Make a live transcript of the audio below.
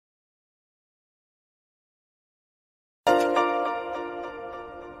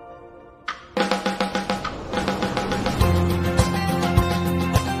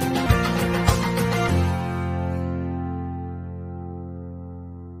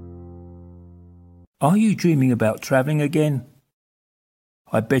Are you dreaming about travelling again?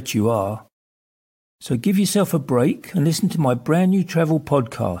 I bet you are. So give yourself a break and listen to my brand new travel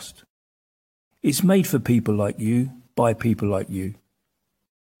podcast. It's made for people like you, by people like you.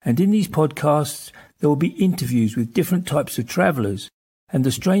 And in these podcasts, there will be interviews with different types of travellers and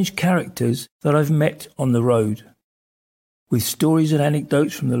the strange characters that I've met on the road, with stories and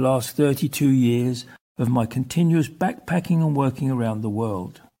anecdotes from the last 32 years of my continuous backpacking and working around the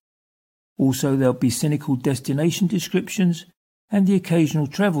world. Also, there'll be cynical destination descriptions and the occasional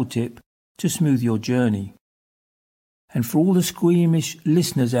travel tip to smooth your journey. And for all the squeamish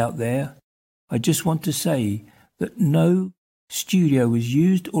listeners out there, I just want to say that no studio was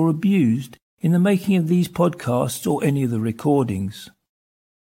used or abused in the making of these podcasts or any of the recordings.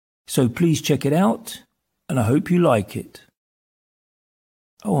 So please check it out, and I hope you like it.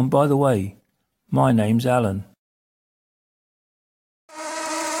 Oh, and by the way, my name's Alan.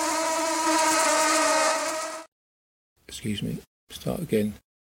 Excuse me, start again.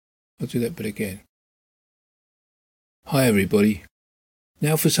 I'll do that bit again. Hi everybody.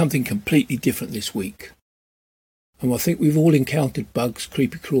 Now for something completely different this week. And I think we've all encountered bugs,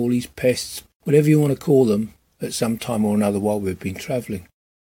 creepy crawlies, pests, whatever you want to call them, at some time or another while we've been travelling.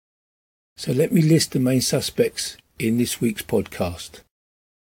 So let me list the main suspects in this week's podcast.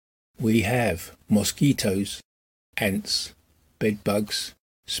 We have mosquitoes, ants, bedbugs,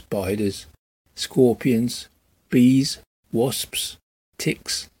 spiders, scorpions, bees, wasps,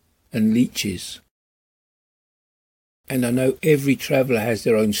 ticks and leeches. And I know every traveller has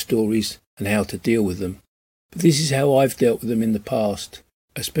their own stories and how to deal with them. But this is how I've dealt with them in the past,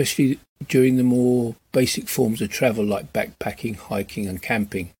 especially during the more basic forms of travel like backpacking, hiking and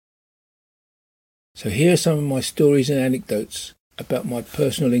camping. So here are some of my stories and anecdotes about my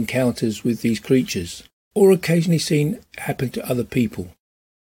personal encounters with these creatures, or occasionally seen happen to other people.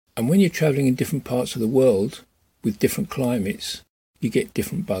 And when you're travelling in different parts of the world, with different climates, you get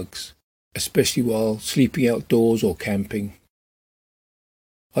different bugs, especially while sleeping outdoors or camping.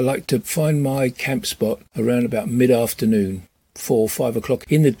 I like to find my camp spot around about mid-afternoon, 4 or 5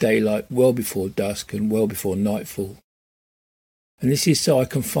 o'clock in the daylight, well before dusk and well before nightfall. And this is so I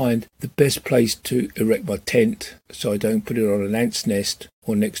can find the best place to erect my tent, so I don't put it on an ant's nest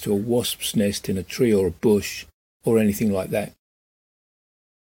or next to a wasp's nest in a tree or a bush or anything like that.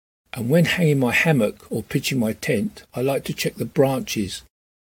 And when hanging my hammock or pitching my tent, I like to check the branches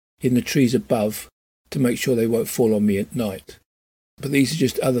in the trees above to make sure they won't fall on me at night. But these are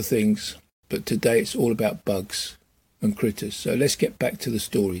just other things, but today it's all about bugs and critters. So let's get back to the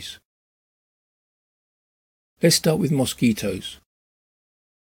stories. Let's start with mosquitoes.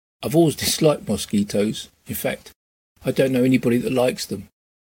 I've always disliked mosquitoes. In fact, I don't know anybody that likes them.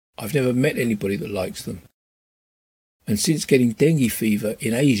 I've never met anybody that likes them. And since getting dengue fever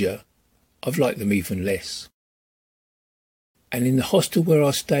in Asia, I've liked them even less. And in the hostel where I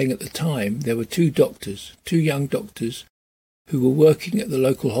was staying at the time, there were two young doctors, who were working at the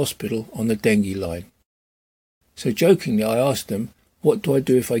local hospital on the dengue line. So jokingly I asked them, what do I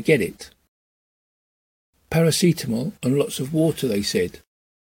do if I get it? Paracetamol and lots of water, they said.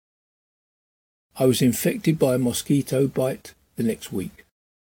 I was infected by a mosquito bite the next week.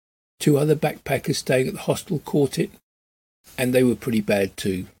 2 other backpackers staying at the hostel caught it, and they were pretty bad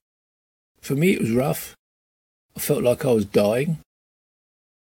too. For me it was rough. I felt like I was dying.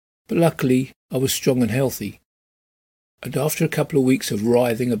 But luckily I was strong and healthy. And after a couple of weeks of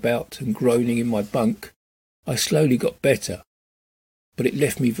writhing about and groaning in my bunk, I slowly got better. But it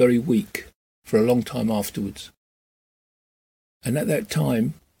left me very weak for a long time afterwards. And at that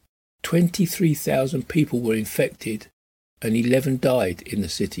time, 23,000 people were infected and 11 died in the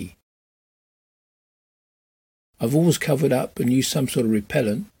city. I've always covered up and used some sort of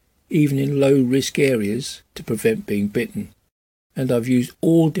repellent, even in low-risk areas, to prevent being bitten. And I've used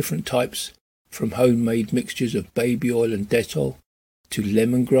all different types, from homemade mixtures of baby oil and Dettol, to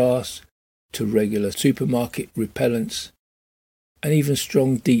lemongrass, to regular supermarket repellents, and even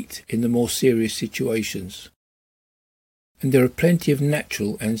strong DEET in the more serious situations. And there are plenty of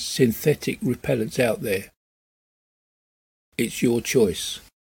natural and synthetic repellents out there. It's your choice.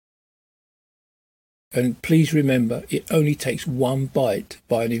 And please remember, it only takes one bite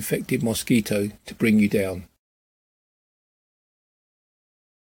by an infected mosquito to bring you down.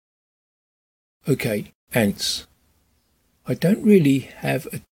 Okay, ants. I don't really have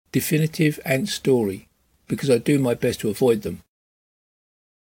a definitive ant story because I do my best to avoid them.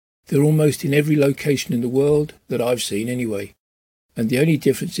 They're almost in every location in the world that I've seen anyway, and the only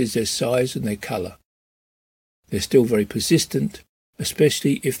difference is their size and their colour. They're still very persistent,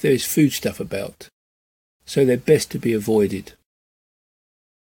 especially if there's foodstuff about, so they're best to be avoided.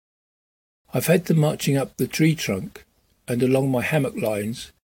 I've had them marching up the tree trunk and along my hammock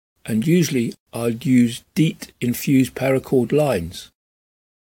lines, and usually I'd use DEET-infused paracord lines.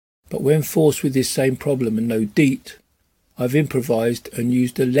 But when forced with this same problem and no DEET, I've improvised and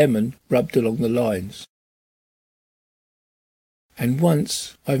used a lemon rubbed along the lines. And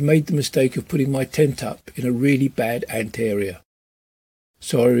once I've made the mistake of putting my tent up in a really bad ant area.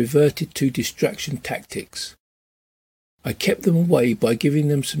 So I reverted to distraction tactics. I kept them away by giving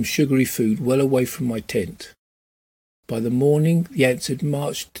them some sugary food well away from my tent. By the morning, the ants had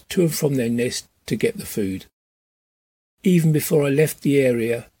marched to and from their nest to get the food. Even before I left the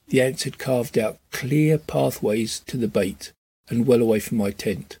area, the ants had carved out clear pathways to the bait and well away from my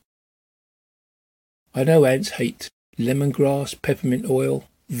tent. I know ants hate lemongrass, peppermint oil,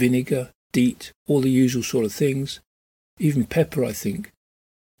 vinegar, DEET, all the usual sort of things, even pepper, I think,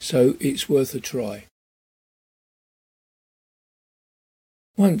 so it's worth a try.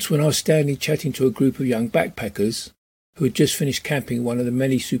 Once, when I was standing chatting to a group of young backpackers who had just finished camping in one of the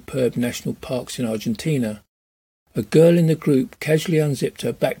many superb national parks in Argentina, a girl in the group casually unzipped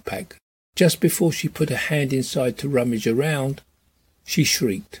her backpack. Just before she put her hand inside to rummage around, she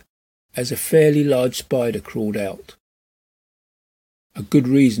shrieked as a fairly large spider crawled out. A good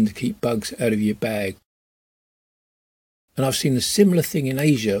reason to keep bugs out of your bag. And I've seen a similar thing in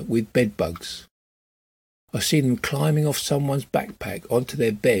Asia with bed bugs. I've seen them climbing off someone's backpack onto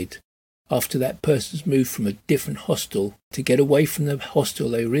their bed after that person's moved from a different hostel to get away from the hostel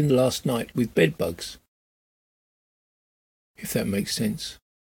they were in last night with bed bugs. If that makes sense.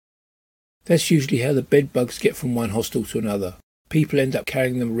 That's usually how the bed bugs get from one hostel to another. People end up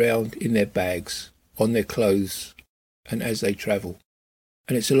carrying them around in their bags, on their clothes, and as they travel.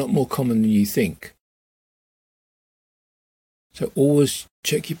 And it's a lot more common than you think. So always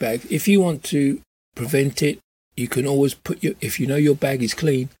check your bag. If you want to prevent it, you can always if you know your bag is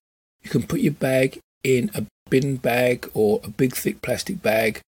clean, you can put your bag in a bin bag or a big thick plastic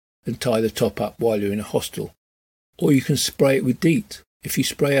bag and tie the top up while you're in a hostel. Or you can spray it with DEET. If you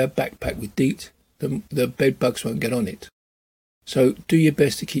spray a backpack with DEET, the bed bugs won't get on it. So do your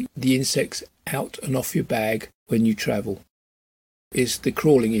best to keep the insects out and off your bag when you travel. It's the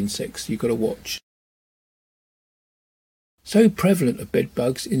crawling insects you've got to watch. So prevalent are bed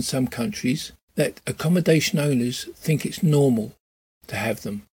bugs in some countries that accommodation owners think it's normal to have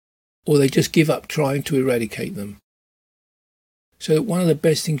them, or they just give up trying to eradicate them. So one of the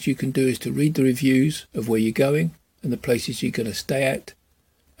best things you can do is to read the reviews of where you're going and the places you're going to stay at,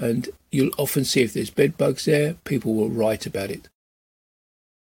 and you'll often see if there's bed bugs there, people will write about it.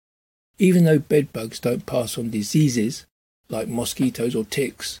 Even though bed bugs don't pass on diseases like mosquitoes or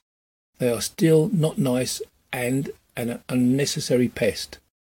ticks, they are still not nice and an unnecessary pest.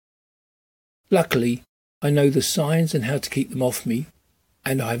 Luckily, I know the signs and how to keep them off me,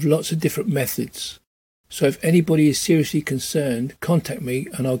 and I have lots of different methods. So if anybody is seriously concerned, contact me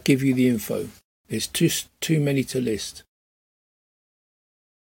and I'll give you the info. There's just too many to list.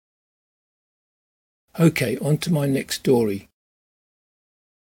 Okay, on to my next story.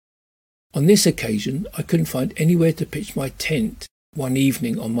 On this occasion, I couldn't find anywhere to pitch my tent one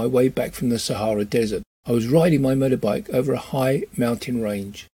evening on my way back from the Sahara Desert. I was riding my motorbike over a high mountain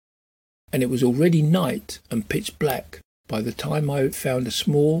range, and it was already night and pitch black by the time I found a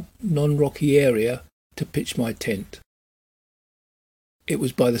small, non-rocky area to pitch my tent. It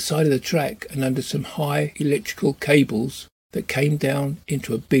was by the side of the track and under some high electrical cables that came down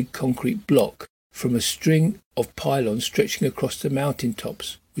into a big concrete block from a string of pylons stretching across the mountain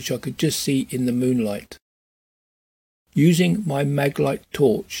tops, which I could just see in the moonlight. Using my Maglite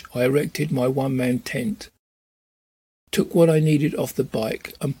torch, I erected my one-man tent, took what I needed off the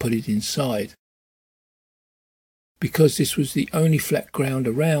bike and put it inside. Because this was the only flat ground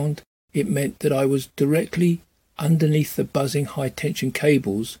around, it meant that I was directly underneath the buzzing high-tension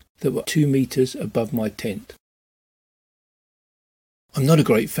cables that were 2 meters above my tent. I'm not a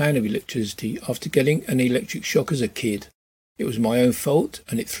great fan of electricity after getting an electric shock as a kid. It was my own fault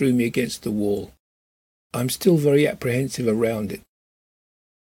and it threw me against the wall. I'm still very apprehensive around it.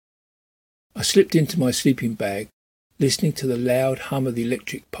 I slipped into my sleeping bag, listening to the loud hum of the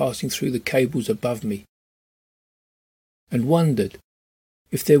electric passing through the cables above me, and wondered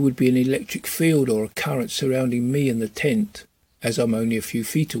if there would be an electric field or a current surrounding me and the tent, as I'm only a few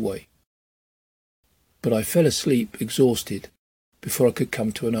feet away. But I fell asleep, exhausted, before I could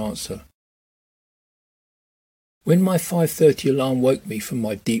come to an answer. When my 5:30 alarm woke me from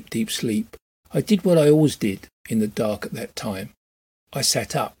my deep, deep sleep, I did what I always did in the dark at that time. I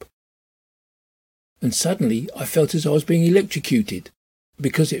sat up. And suddenly I felt as I was being electrocuted,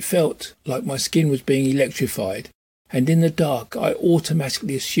 because it felt like my skin was being electrified, and in the dark I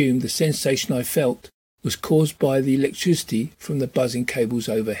automatically assumed the sensation I felt was caused by the electricity from the buzzing cables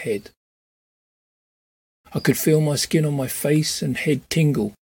overhead. I could feel my skin on my face and head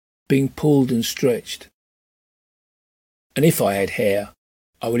tingle, being pulled and stretched. And if I had hair,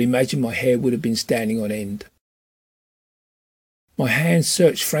 I would imagine my hair would have been standing on end. My hands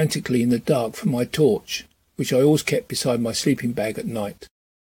searched frantically in the dark for my torch, which I always kept beside my sleeping bag at night.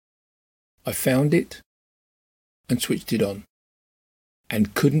 I found it and switched it on,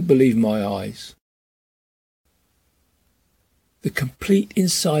 and couldn't believe my eyes. The complete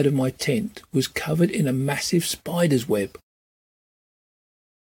inside of my tent was covered in a massive spider's web.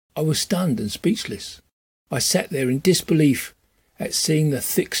 I was stunned and speechless. I sat there in disbelief at seeing the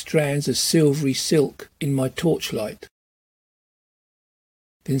thick strands of silvery silk in my torchlight.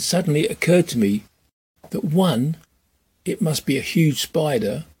 Then suddenly it occurred to me that 1, it must be a huge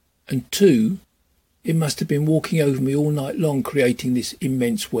spider, and 2, it must have been walking over me all night long creating this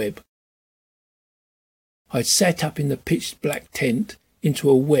immense web. I'd sat up in the pitch black tent into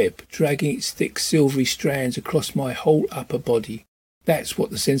a web, dragging its thick silvery strands across my whole upper body. That's what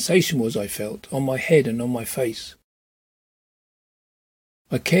the sensation was I felt, on my head and on my face.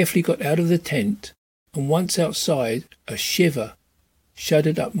 I carefully got out of the tent, and once outside, a shiver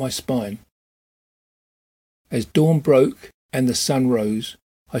shuddered up my spine. As dawn broke and the sun rose,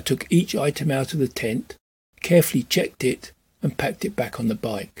 I took each item out of the tent, carefully checked it, and packed it back on the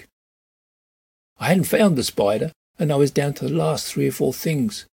bike. I hadn't found the spider, and I was down to the last 3 or 4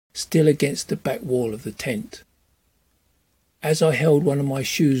 things, still against the back wall of the tent. As I held one of my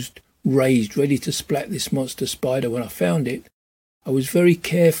shoes raised ready to splat this monster spider when I found it, I was very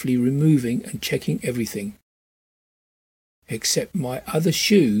carefully removing and checking everything, except my other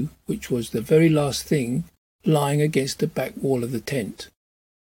shoe, which was the very last thing, lying against the back wall of the tent.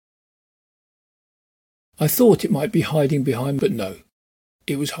 I thought it might be hiding behind, but no.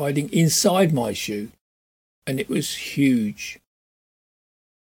 It was hiding inside my shoe, and it was huge.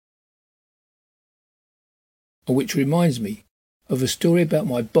 Which reminds me of a story about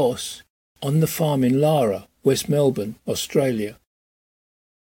my boss on the farm in Lara, West Melbourne, Australia.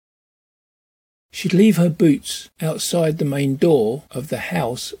 She'd leave her boots outside the main door of the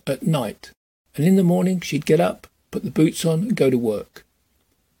house at night, and in the morning she'd get up, put the boots on and go to work.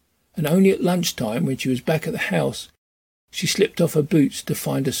 And only at lunchtime, when she was back at the house, she slipped off her boots to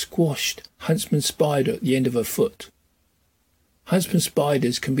find a squashed huntsman spider at the end of her foot. Huntsman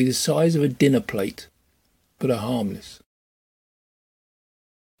spiders can be the size of a dinner plate, but are harmless.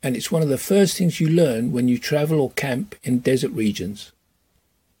 And it's one of the first things you learn when you travel or camp in desert regions.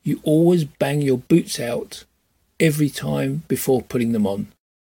 You always bang your boots out every time before putting them on,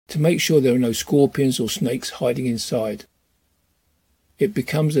 to make sure there are no scorpions or snakes hiding inside. It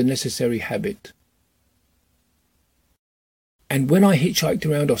becomes a necessary habit. And when I hitchhiked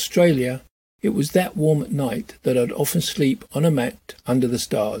around Australia, it was that warm at night that I'd often sleep on a mat under the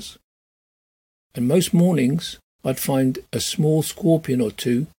stars. And most mornings I'd find a small scorpion or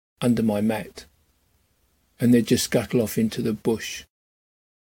 2 under my mat, and they'd just scuttle off into the bush.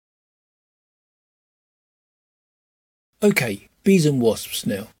 Okay, bees and wasps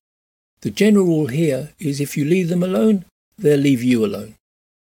now. The general rule here is if you leave them alone, they'll leave you alone.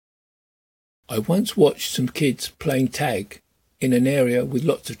 I once watched some kids playing tag in an area with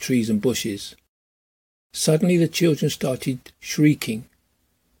lots of trees and bushes. Suddenly the children started shrieking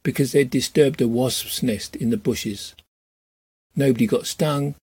because they'd disturbed a wasp's nest in the bushes. Nobody got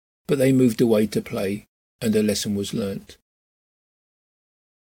stung, but they moved away to play, and a lesson was learnt.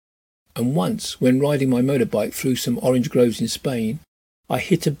 And once, when riding my motorbike through some orange groves in Spain, I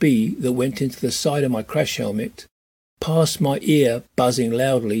hit a bee that went into the side of my crash helmet, past my ear buzzing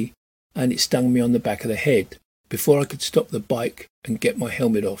loudly, and it stung me on the back of the head before I could stop the bike and get my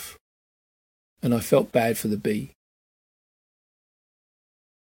helmet off. And I felt bad for the bee.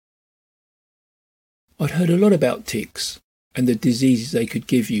 I'd heard a lot about ticks and the diseases they could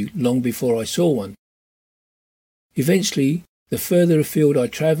give you long before I saw one. Eventually, the further afield I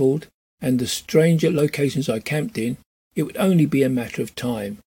travelled and the stranger locations I camped in, it would only be a matter of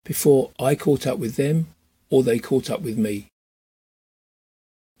time before I caught up with them or they caught up with me.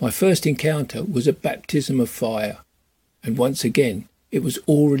 My first encounter was a baptism of fire, and once again it was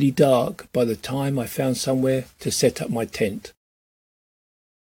already dark by the time I found somewhere to set up my tent.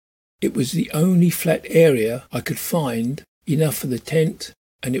 It was the only flat area I could find enough for the tent,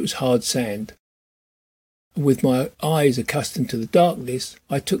 and it was hard sand. With my eyes accustomed to the darkness,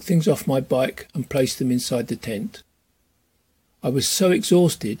 I took things off my bike and placed them inside the tent. I was so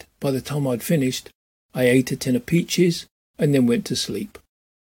exhausted by the time I'd finished, I ate a tin of peaches and then went to sleep.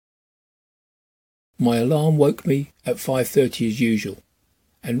 My alarm woke me at 5:30 as usual,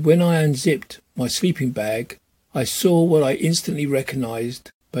 and when I unzipped my sleeping bag, I saw what I instantly recognised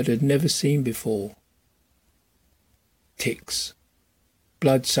but had never seen before. Ticks.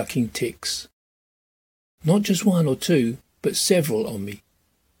 Blood-sucking ticks. Not just one or two, but several on me.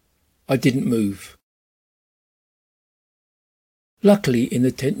 I didn't move. Luckily, in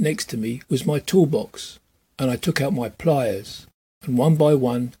the tent next to me was my toolbox, and I took out my pliers and one by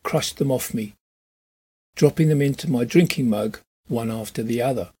one crushed them off me, dropping them into my drinking mug one after the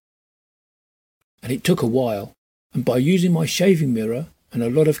other. And it took a while, and by using my shaving mirror and a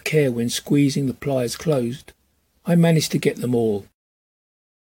lot of care when squeezing the pliers closed, I managed to get them all.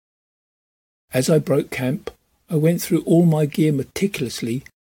 As I broke camp, I went through all my gear meticulously,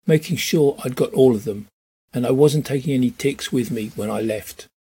 making sure I'd got all of them, and I wasn't taking any ticks with me when I left.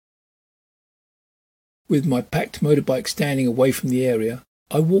 With my packed motorbike standing away from the area,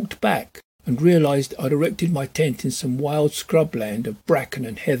 I walked back and realised I'd erected my tent in some wild scrubland of bracken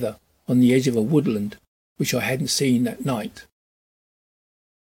and heather on the edge of a woodland, which I hadn't seen that night.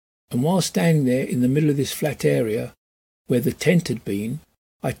 And while standing there in the middle of this flat area, where the tent had been,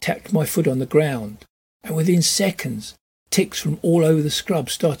 I tapped my foot on the ground, and within seconds, ticks from all over the scrub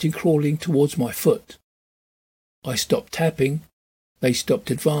started crawling towards my foot. I stopped tapping, they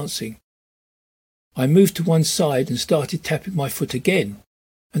stopped advancing. I moved to one side and started tapping my foot again,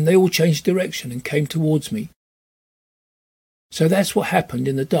 and they all changed direction and came towards me. So that's what happened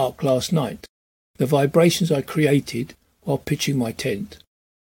in the dark last night, the vibrations I created while pitching my tent.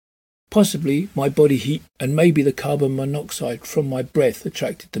 Possibly my body heat and maybe the carbon monoxide from my breath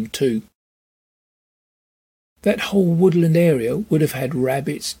attracted them too. That whole woodland area would have had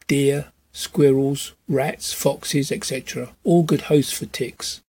rabbits, deer, squirrels, rats, foxes, etc., all good hosts for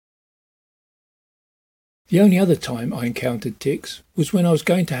ticks. The only other time I encountered ticks was when I was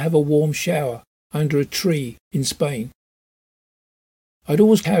going to have a warm shower under a tree in Spain. I'd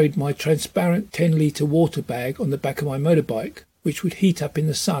always carried my transparent 10-litre water bag on the back of my motorbike, which would heat up in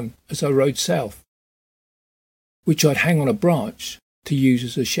the sun as I rode south, which I'd hang on a branch to use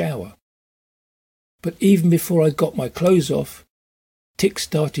as a shower. But even before I got my clothes off, ticks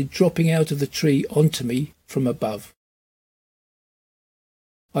started dropping out of the tree onto me from above.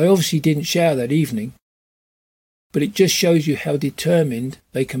 I obviously didn't shower that evening, but it just shows you how determined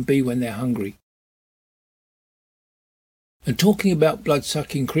they can be when they're hungry. And talking about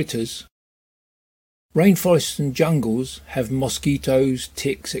blood-sucking critters, rainforests and jungles have mosquitoes,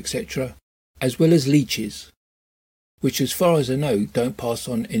 ticks, etc., as well as leeches, which as far as I know don't pass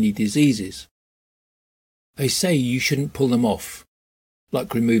on any diseases. They say you shouldn't pull them off.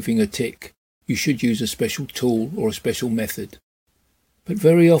 Like removing a tick, you should use a special tool or a special method. But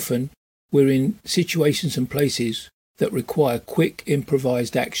very often we're in situations and places that require quick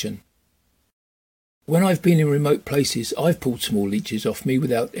improvised action. When I've been in remote places, I've pulled small leeches off me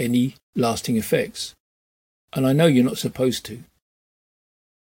without any lasting effects. And I know you're not supposed to.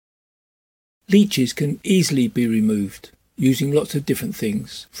 Leeches can easily be removed using lots of different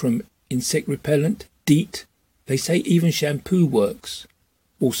things, from insect repellent, DEET, they say even shampoo works,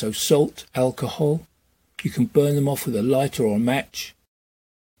 also salt, alcohol. You can burn them off with a lighter or a match.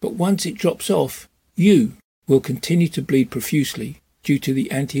 But once it drops off, you will continue to bleed profusely due to the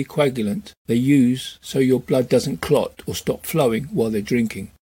anticoagulant they use so your blood doesn't clot or stop flowing while they're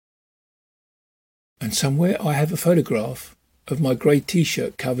drinking. And somewhere I have a photograph of my grey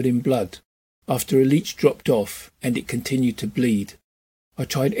t-shirt covered in blood after a leech dropped off and it continued to bleed. I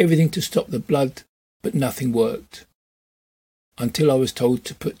tried everything to stop the blood, but nothing worked, until I was told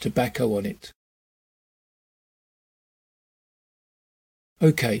to put tobacco on it.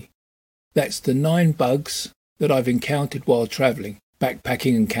 Okay, that's the 9 bugs that I've encountered while travelling,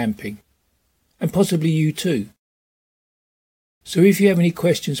 backpacking and camping, and possibly you too. So if you have any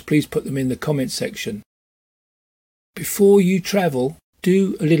questions, please put them in the comments section. Before you travel,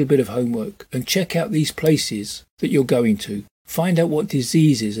 do a little bit of homework and check out these places that you're going to. Find out what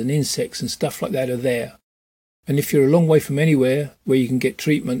diseases and insects and stuff like that are there. And if you're a long way from anywhere where you can get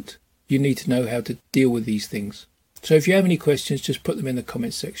treatment, you need to know how to deal with these things. So if you have any questions, just put them in the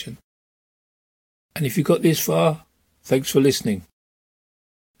comments section. And if you got this far, thanks for listening.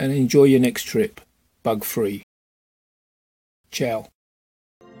 And enjoy your next trip, bug-free. Ciao.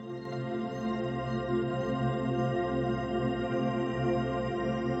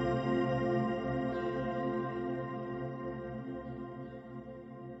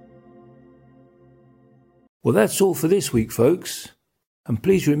 Well, that's all for this week, folks. And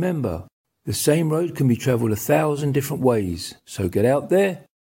please remember, the same road can be travelled 1,000 different ways, so get out there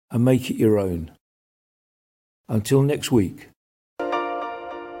and make it your own. Until next week.